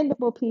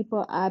expendable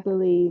people, I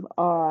believe,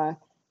 are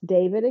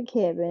David and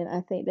Kevin.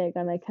 I think they're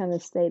going to kind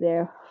of stay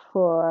there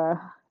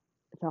for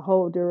the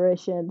whole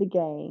duration of the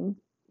game.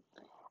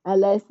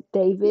 Unless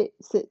David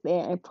sit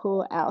there and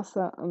pull out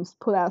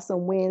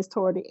some wins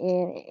toward the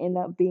end and end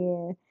up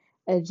being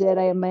a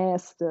Jedi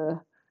Master.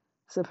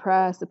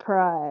 Surprise,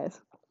 surprise.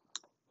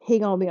 He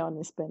gonna be on the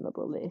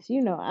expendable list.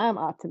 You know, I'm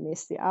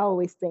optimistic. I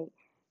always think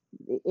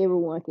that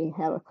everyone can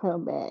have a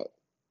comeback.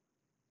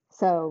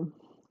 So,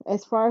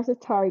 as far as the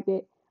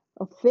target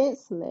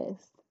offense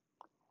list,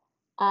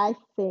 I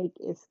think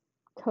it's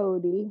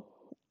Cody,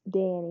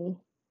 Danny,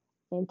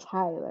 and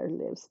Tyler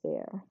lives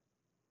there.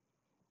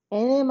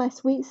 And in my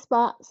sweet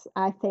spots,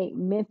 I think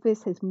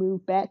Memphis has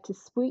moved back to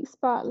sweet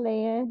spot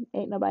land.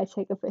 Ain't nobody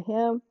checking for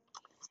him.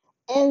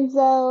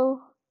 Enzo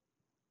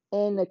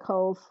and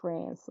Nicole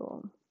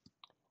Franzel.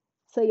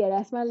 So yeah,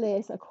 that's my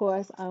list. Of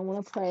course, I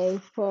want to pray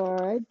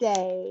for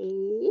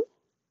Dave.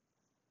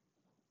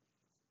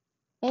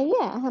 And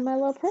yeah, I have my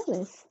little prayer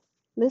list.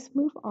 Let's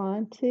move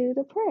on to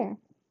the prayer.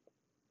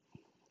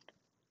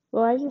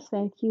 Lord, I just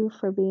thank you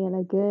for being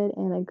a good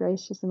and a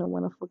gracious and a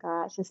wonderful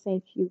God. Just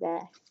thank you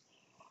that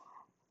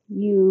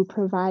you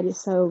provided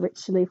so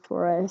richly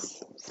for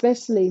us,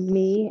 especially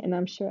me, and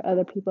I'm sure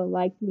other people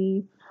like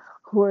me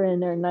who are in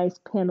their nice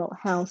paneled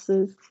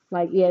houses.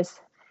 Like, yes,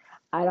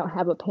 I don't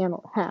have a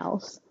paneled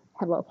house, I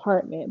have an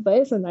apartment, but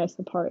it's a nice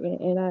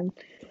apartment, and I'm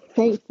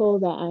thankful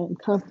that I'm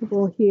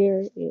comfortable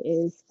here. It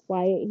is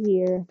quiet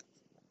here,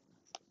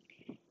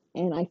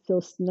 and I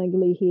feel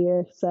snugly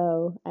here.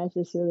 So I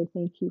just really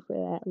thank you for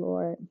that,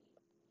 Lord.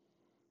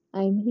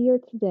 I'm here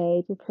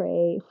today to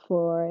pray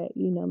for,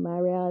 my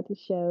reality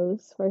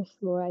shows. First,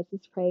 Lord, I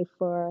just pray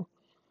for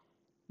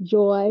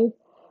joy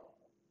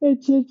and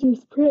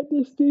Ginger's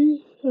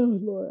pregnancy. Oh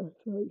Lord,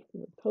 I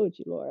told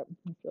you, Lord,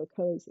 I feel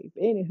cozy.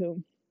 But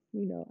anywho,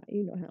 you know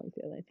how I'm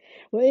feeling.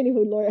 Well,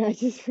 anywho, Lord, I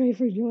just pray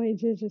for joy and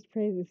Ginger's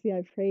pregnancy.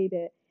 I pray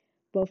that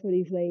both of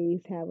these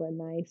ladies have a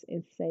nice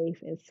and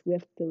safe and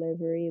swift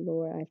delivery,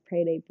 Lord. I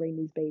pray they bring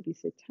these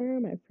babies to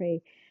term. I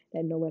pray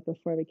that no weapon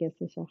formed against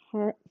them shall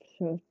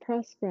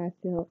prosper.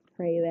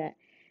 Pray that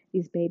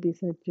these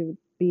babies are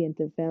being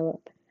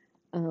developed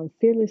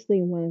fearlessly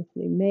and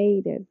wonderfully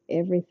made. That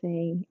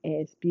everything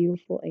is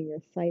beautiful in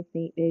your sight.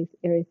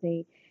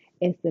 Everything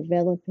is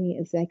developing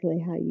exactly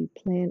how you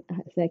plan,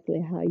 exactly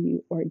how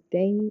you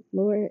ordained,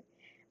 Lord.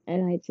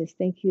 And I just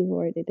thank you,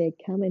 Lord, that they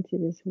come into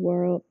this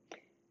world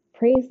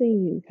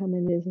praising you, come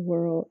in this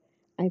world.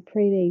 I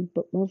pray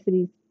both of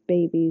these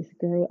babies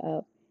grow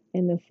up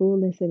in the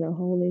fullness and the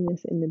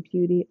holiness and the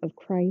beauty of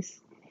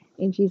Christ.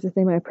 In Jesus'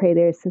 name, I pray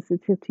they're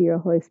sensitive to your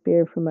Holy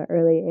Spirit from an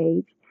early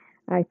age.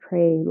 I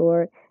pray,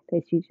 Lord,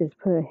 that you just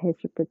put a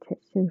hedge of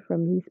protection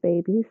from these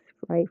babies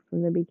right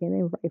from the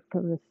beginning, right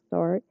from the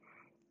start.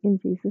 In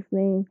Jesus'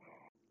 name.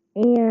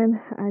 And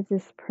I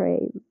just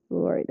pray,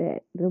 Lord,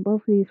 that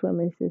both of these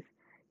women just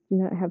do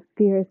not have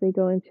fear as they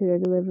go into their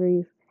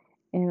deliveries.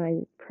 And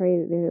I pray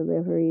that their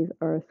deliveries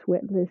are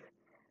sweatless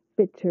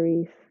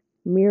victories,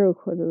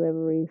 miracle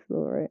deliveries,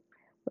 Lord,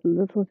 with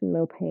little to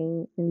no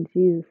pain. In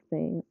Jesus'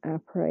 name, I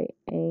pray.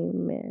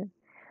 Amen.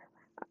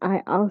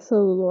 I also,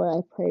 Lord,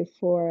 I pray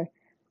for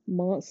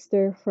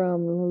Monster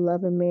from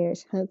Love and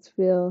Marriage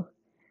Huntsville.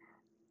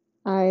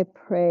 I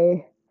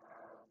pray,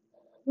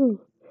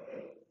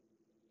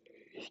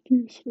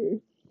 excuse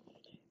me,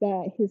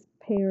 that his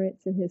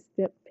parents and his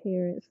step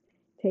parents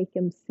take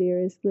him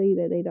seriously,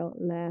 that they don't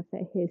laugh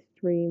at his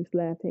dreams,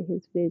 laugh at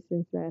his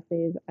visions, laugh at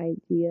his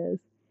ideas,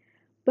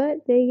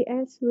 but they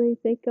actually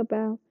think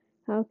about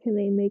how can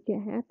they make it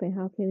happen?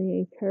 How can they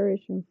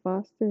encourage and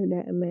foster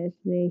that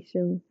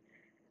imagination?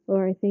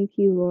 Lord, I thank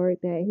you, Lord,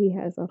 that he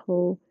has a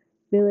whole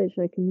village,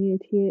 a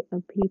community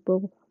of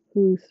people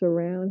who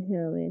surround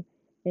him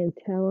and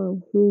tell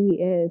him who he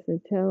is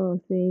and tell him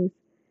things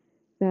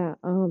that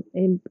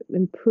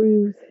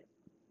improves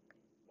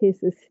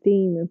his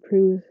esteem,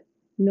 improves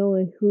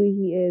knowing who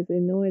he is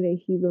and knowing that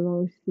he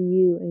belongs to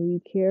you and you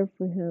care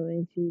for him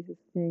in Jesus'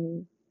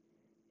 name.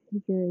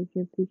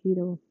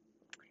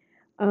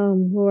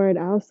 Lord,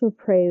 I also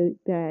pray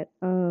that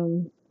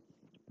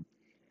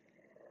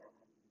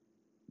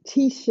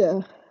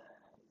Tisha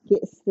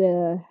gets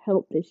the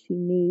help that she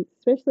needs,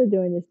 especially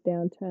during this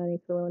downtime in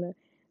Corona.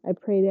 I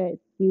pray that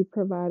you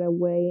provide a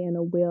way and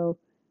a will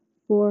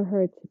for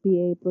her to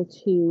be able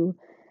to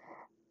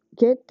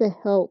get the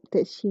help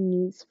that she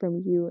needs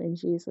from you in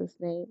Jesus'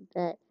 name.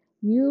 That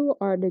you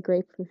are the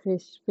great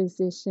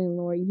physician,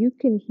 Lord. You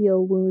can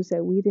heal wounds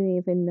that we didn't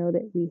even know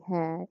that we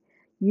had.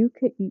 You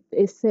could.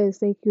 It says,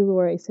 "Thank you,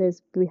 Lord." It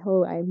says,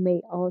 "Behold, I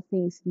made all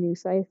things new."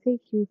 So I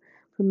thank you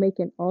for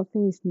making all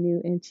things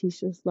new in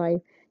Tisha's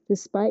life,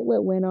 despite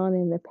what went on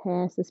in the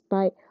past,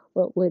 despite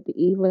what the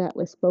evil that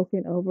was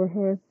spoken over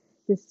her,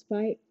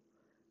 despite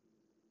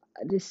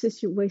the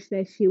situation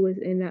that she was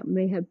in that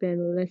may have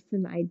been less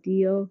than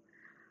ideal.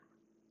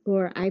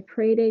 Lord, I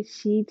pray that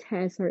she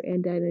has her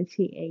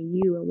identity in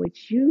you and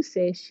what you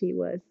say she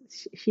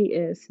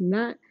is,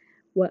 not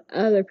what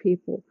other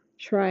people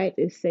tried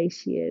to say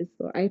she is.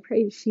 Lord, I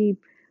pray she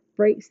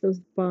breaks those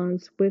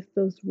bonds with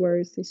those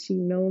words, that she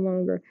no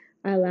longer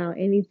allow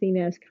anything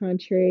that's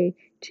contrary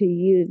to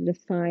you to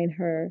define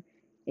her,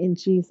 in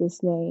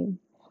Jesus' name.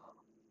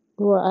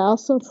 Lord, I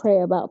also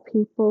pray about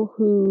people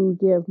who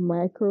give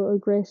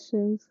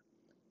microaggressions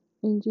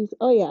in Jesus.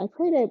 Oh yeah, I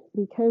pray that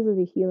because of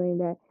the healing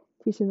that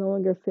Tisha no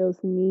longer feels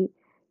the need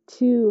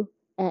to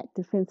act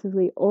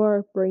defensively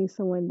or bring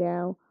someone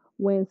down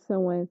when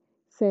someone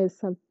says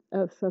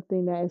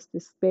something that is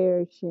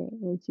disparaging,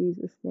 in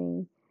Jesus'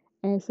 name.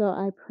 And so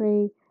I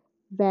pray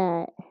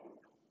that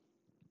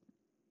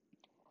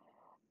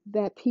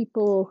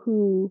people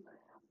who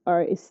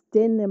are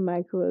extending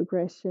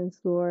microaggressions,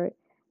 Lord,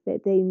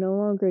 that they no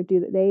longer do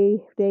that.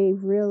 They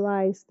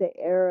realize the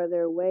error of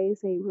their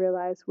ways. They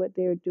realize what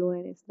they're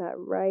doing is not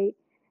right,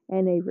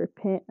 and they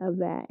repent of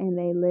that and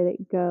they let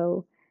it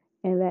go,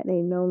 and that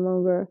they no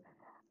longer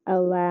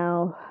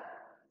allow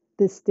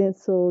the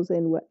stencils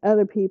and what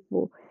other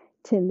people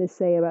tend to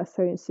say about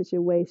certain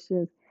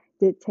situations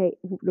dictate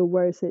the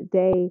words that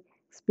they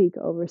speak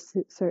over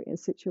certain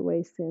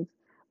situations.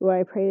 Lord,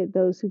 I pray that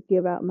those who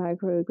give out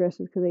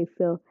microaggressions because they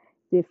feel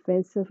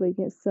defensive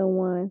against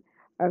someone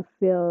or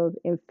feel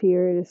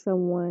inferior to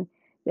someone,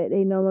 that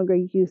they no longer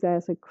use that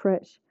as a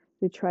crutch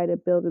to try to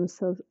build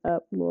themselves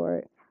up,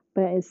 Lord,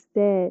 but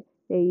instead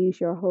they use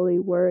your holy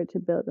word to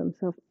build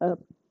themselves up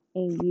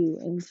in you,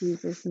 in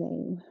Jesus'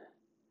 name.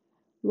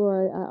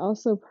 Lord, I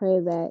also pray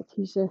that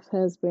Tisha's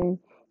husband,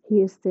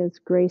 he extends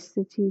grace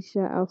to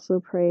Tisha. I also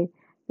pray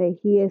that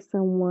he is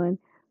someone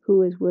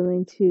who is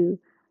willing to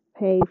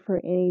pay for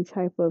any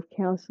type of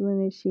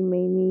counseling that she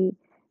may need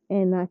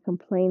and not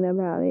complain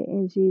about it.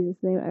 In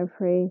Jesus' name, I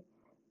pray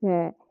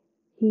that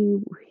he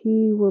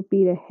will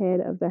be the head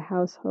of the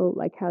household,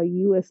 like how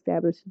you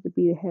established to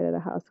be the head of the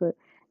household,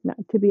 not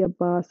to be a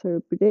boss or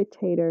a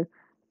dictator,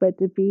 but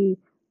to be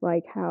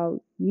like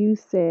how you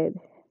said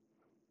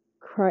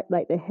Christ,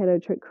 like the head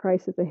of church,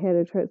 Christ is the head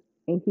of church,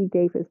 and he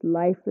gave his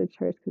life for the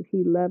church because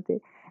he loved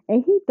it.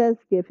 And he does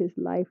give his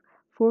life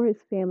for his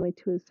family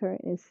to a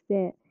certain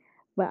extent.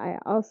 But I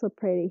also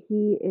pray that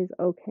he is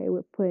okay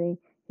with putting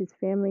his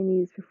family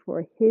needs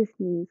before his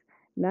needs,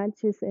 not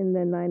just in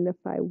the 9 to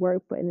 5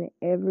 work, but in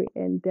every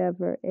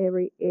endeavor,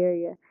 every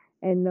area.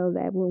 And know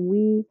that when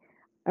we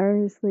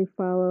earnestly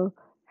follow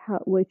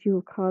what you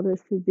have called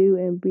us to do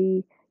and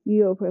be,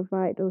 you will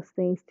provide those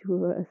things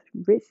to us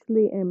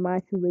richly and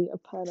mightily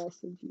upon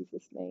us, in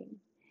Jesus' name.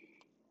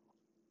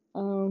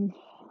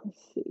 Let's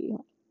see.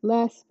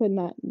 Last but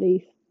not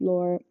least,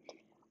 Lord,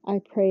 I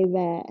pray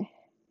that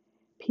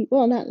people,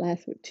 well, not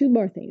last, but two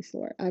more things,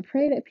 Lord. I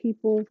pray that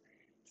people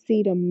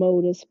see the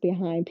motives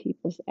behind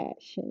people's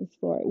actions,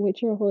 Lord,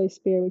 with your Holy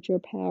Spirit, with your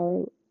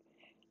power,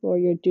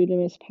 Lord, your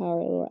dunamis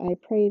power, Lord. I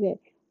pray that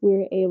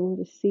we're able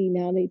to see,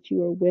 now that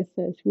you are with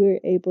us, we're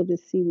able to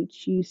see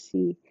what you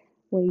see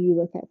when you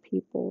look at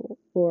people,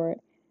 Lord.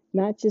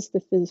 Not just the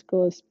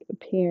physical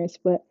appearance,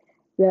 but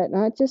that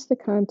not just the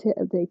content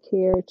of their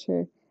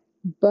character,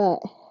 but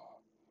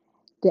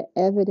the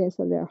evidence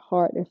of their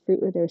heart, the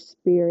fruit of their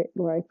spirit,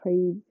 Lord. I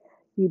pray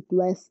you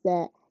bless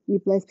that. You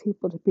bless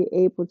people to be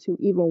able to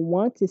even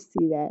want to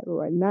see that,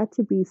 Lord, not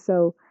to be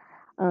so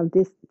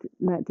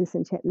not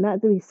disenchanted,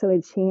 not to be so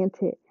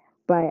enchanted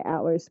by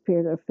outward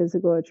spirit or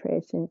physical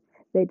attraction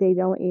that they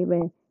don't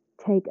even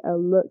take a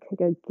look,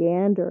 take a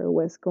gander at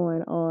what's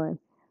going on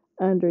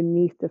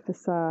underneath the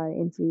facade,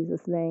 in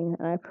Jesus' name.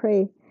 And I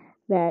pray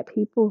that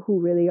people who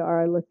really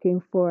are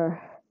looking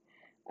for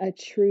a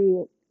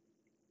true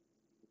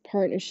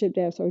partnership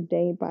that's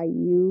ordained by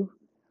you,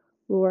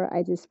 Lord,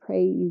 I just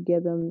pray you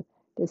give them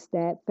the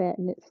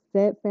steadfastness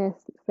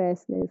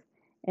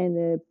and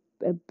the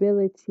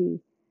ability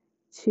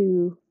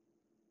to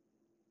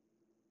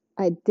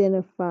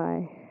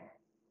identify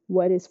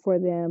what is for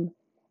them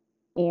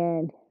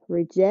and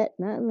reject,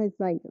 not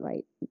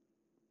like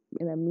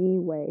in a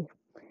mean way,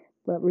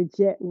 but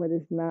reject what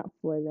is not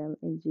for them,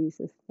 in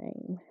Jesus'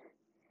 name.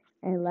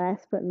 And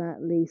last but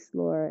not least,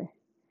 Lord,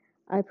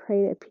 I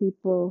pray that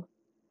people,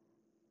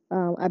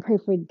 I pray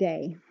for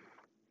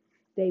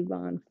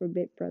Vaughn for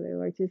Big Brother,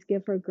 Lord. Just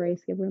give her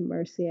grace, give her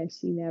mercy as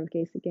she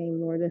navigates the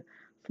game, Lord. The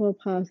full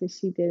pause that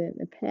she did in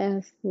the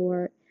past,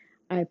 Lord,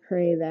 I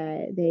pray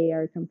that they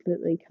are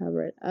completely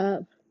covered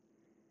up.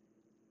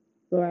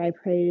 Lord, I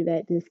pray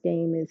that this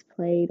game is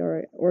played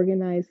or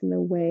organized in a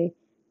way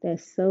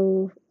that's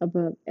so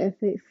above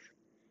ethics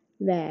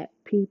that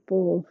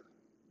people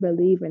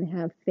believe and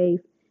have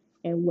faith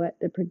in what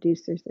the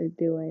producers are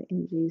doing,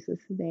 in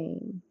Jesus'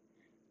 name.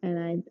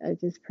 And I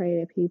just pray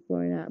that people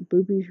are not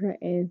booby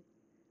trapping.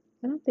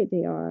 I don't think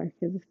they are,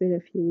 because it's been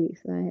a few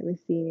weeks and I haven't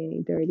seen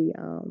any dirty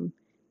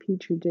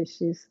petri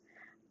dishes.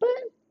 But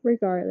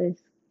regardless,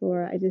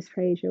 Lord, I just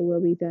pray your will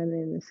be done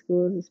in the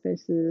schools,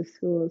 especially the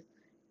schools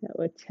that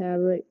would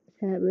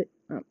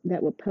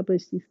that would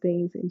publish these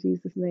things, in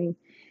Jesus' name.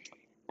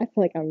 I feel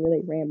like I'm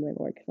really rambling,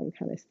 Lord, because I'm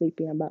kind of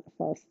sleepy. I'm about to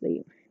fall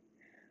asleep.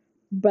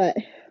 But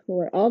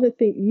Lord, all the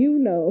things, you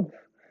know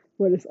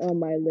what is on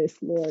my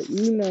list, Lord.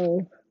 You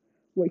know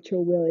what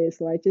your will is.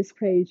 So I just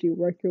pray as you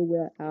work your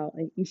will out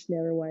in each and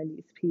every one of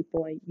these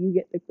people and you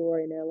get the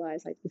glory in their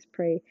lives. I just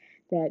pray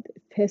that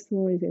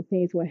testimonies and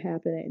things will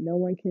happen and no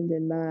one can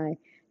deny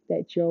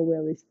that your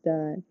will is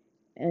done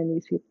in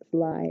these people's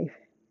life.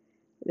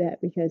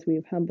 That because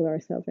we've humbled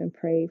ourselves and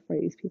prayed for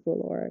these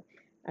people, Lord.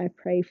 I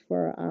pray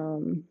for,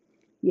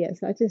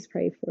 yes, I just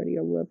pray for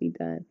your will be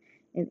done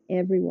in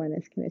everyone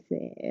that's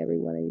connected in every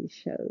one of these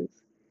shows.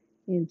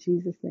 In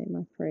Jesus' name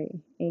I pray.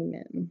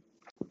 Amen.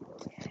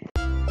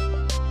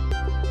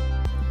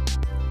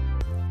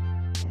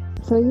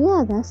 So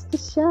yeah, that's the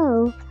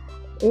show.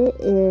 It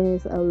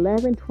is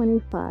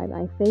 11:25.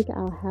 I think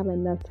I'll have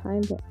enough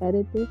time to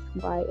edit this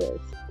while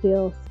it's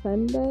still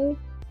Sunday.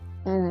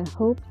 And I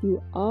hope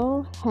you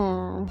all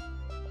have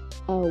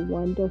a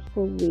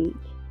wonderful week.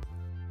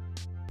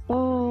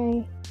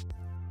 Bye.